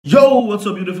Yo, what's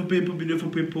up, beautiful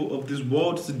people of this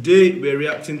world? Today we're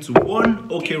reacting to one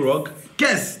OK Rock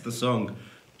Guess the Song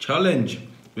challenge.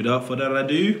 Without further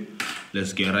ado,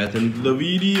 let's get right into the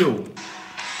video.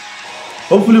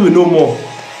 Hopefully we know more.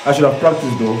 I should have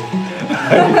practiced though.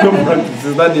 I did not practice.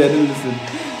 Since that day I didn't listen.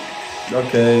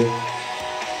 Okay.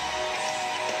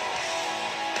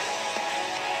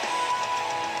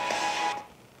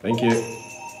 Thank you.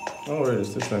 Oh, wait,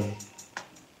 it's this time.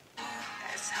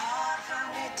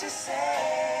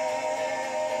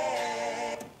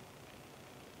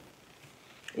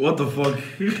 What the fuck?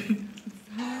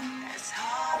 It's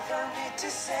hard for me to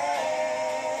say.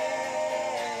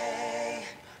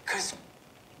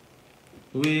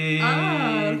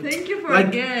 Thank you for a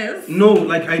guess. No,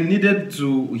 like I needed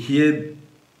to hear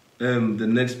the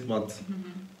next part.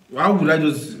 How would I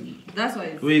just? That's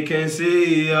why. We can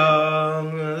see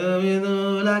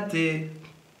latte.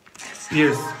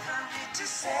 Yes.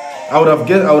 I would have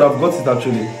got it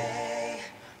actually.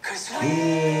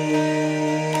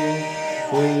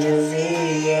 When you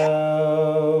see you,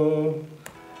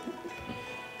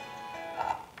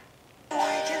 We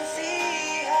can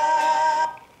see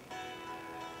her.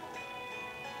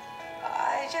 I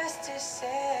just to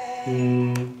say.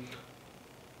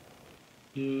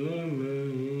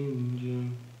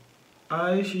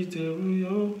 I should tell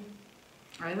you.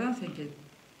 I don't think it.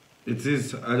 It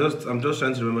is. I'm just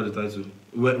trying to remember the title.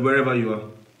 Wherever you are.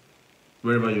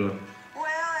 Wherever you are.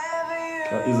 Wherever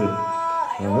you Easy.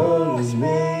 I always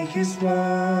make you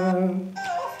smile. And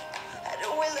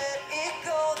we let it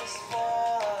go this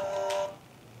far.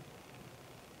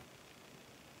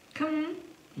 Come on.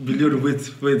 Billion,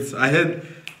 wait. I heard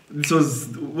this was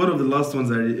one of the last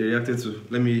ones I reacted to.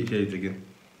 Let me hear it again.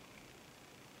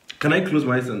 Can I close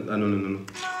my eyes and no. And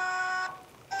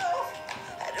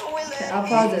we let I'll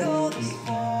pause it it. go this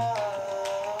far.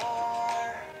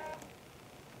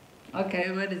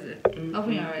 Okay, what is it?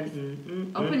 Open your eyes.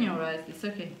 Open your eyes. It's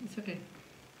okay. It's okay.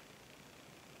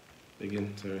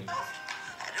 Again, sorry. And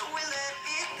we let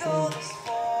it go this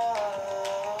far.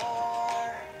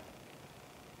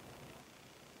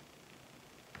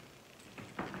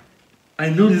 I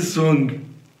know this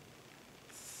song.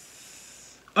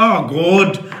 Oh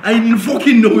God, I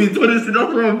fucking know it. Honestly,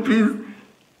 that's why I'm pissed.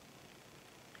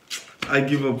 I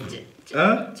give up.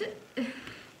 Huh?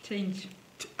 Change.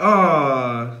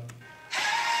 Ah.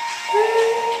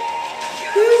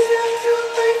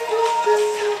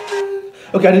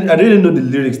 Okay, I didn't know the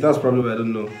lyrics. That's probably why I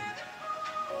don't know.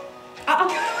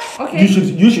 Okay.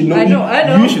 You should know. I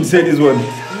know. You should say this one.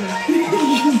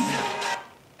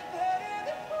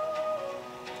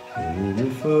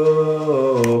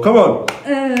 Beautiful. Come on.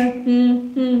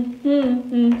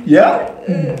 Yeah.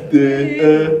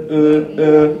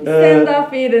 Stand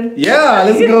up, Eden. Yeah,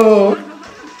 let's go.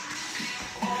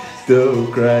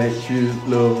 Don't cry, shoot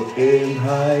low, aim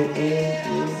high,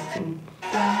 aim.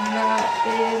 Stand up,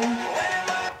 Eden.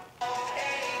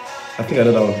 I think I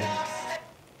know that one.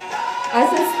 I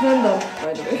said stand up,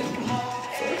 by the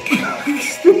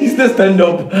way. He said stand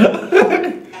up.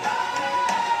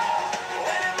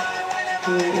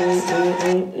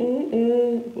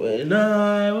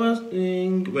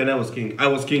 When I was king. I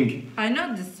was king. I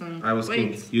know this song. I was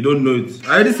Wait. king. You don't know it. I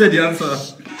already said the answer.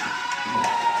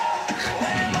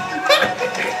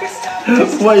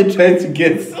 What are you trying to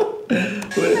get?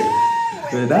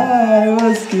 When I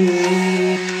was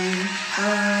king,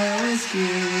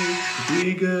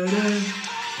 we got it.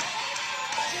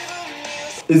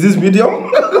 Is this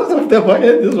medium? I've never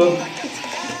heard this one.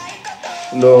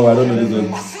 No, I don't know this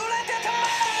one.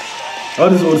 All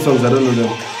these old songs, I don't know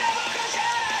them.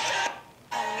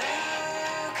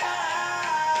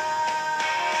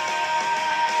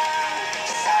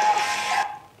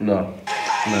 No.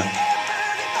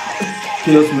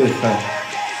 Kill Smith, huh?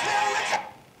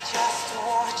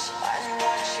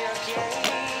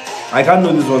 I can't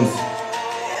know these ones.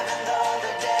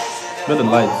 Not the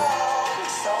lights.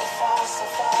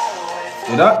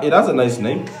 It has a nice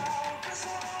name.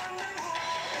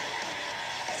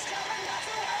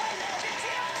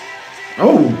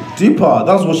 Oh, deeper.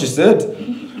 That's what she said.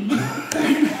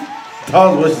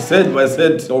 That's what she said, but I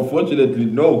said, unfortunately,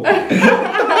 no.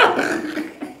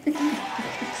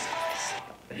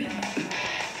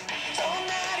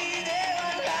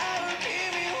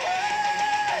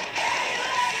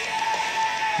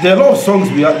 There are a lot of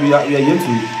songs we are yet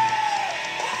to.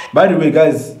 By the way,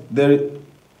 guys,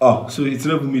 so it's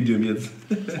not medium yet.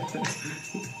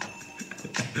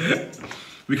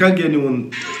 We can't get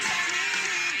anyone.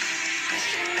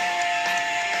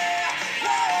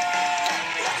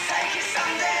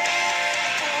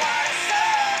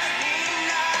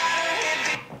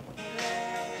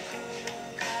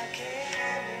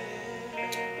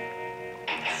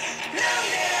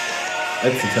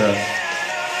 Etc.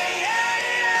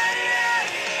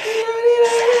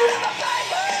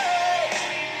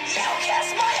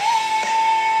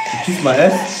 Kiss my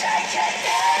ass.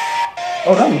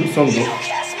 Oh, that's a good song though.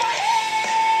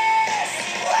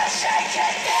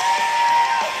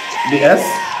 The S.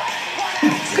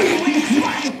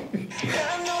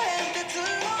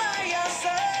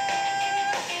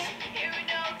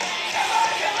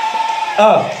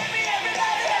 Ah.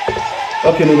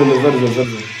 Okay, no, it's not the one.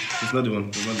 It's not the one.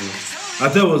 It's not the one. I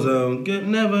thought it was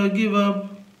never give up.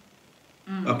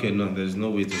 Okay, no, there's no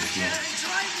way to explain.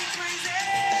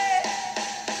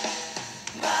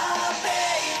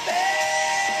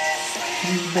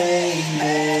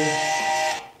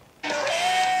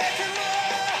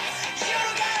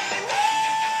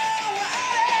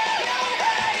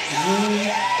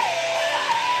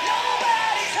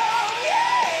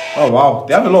 Oh wow,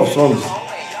 they have a lot of songs.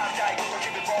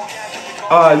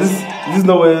 Ah, this is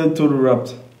not where Total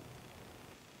rapped.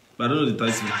 But I don't know the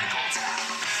title.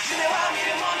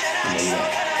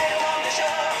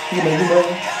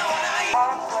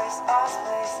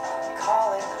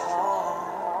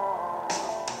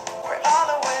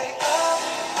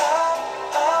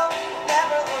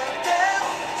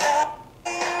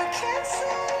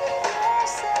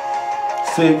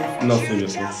 Not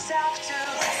seriously.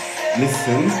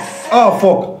 Listen. Oh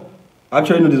fuck. I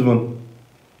actually know this one.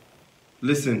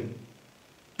 Listen.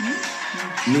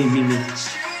 Me.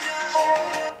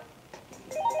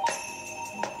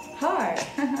 Hard.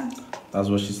 That's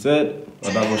what she said,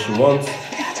 or that's what she wants.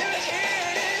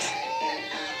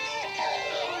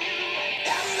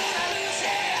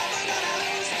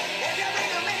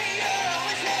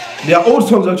 Their old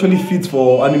songs actually fit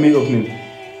for anime opening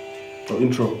or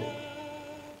intro.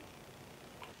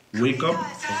 Wake up.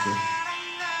 Okay.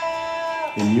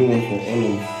 A new one for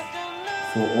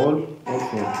all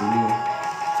for the new.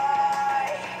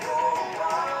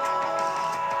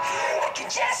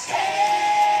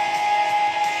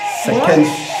 Second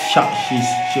shot,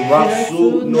 she raps so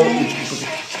no.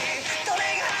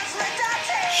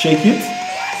 Shake it.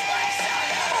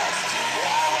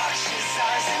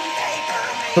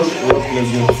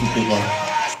 Let's go see paper.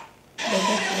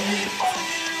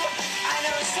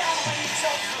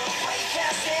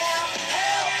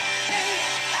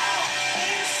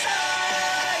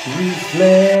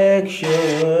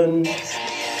 Reflection.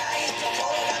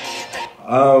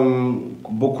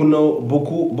 Boku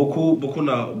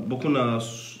na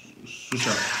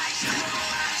susha.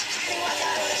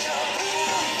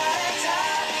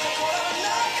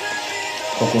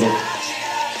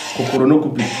 Kokoro no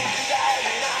kupi.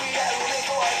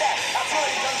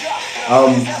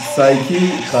 Saiki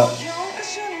ka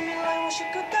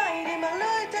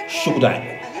shukudai.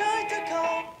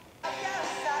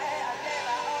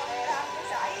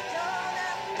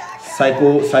 Psycho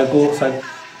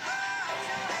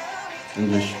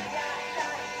English.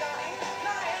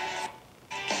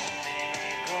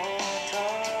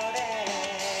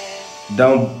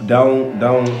 Down.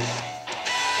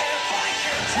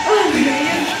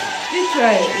 You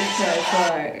try.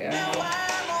 Sorry.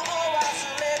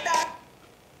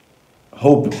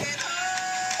 Hope.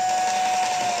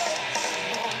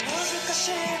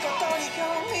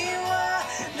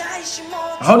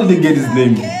 How did they get his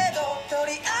name?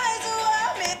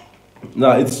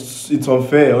 Nah, it's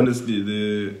unfair, honestly.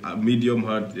 The medium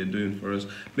hard they're doing for us.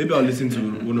 Maybe I'll listen to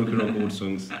one of your old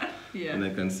songs. Yeah. And I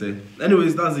can say.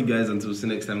 Anyways, that's it, guys. Until see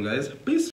you next time, guys. Peace.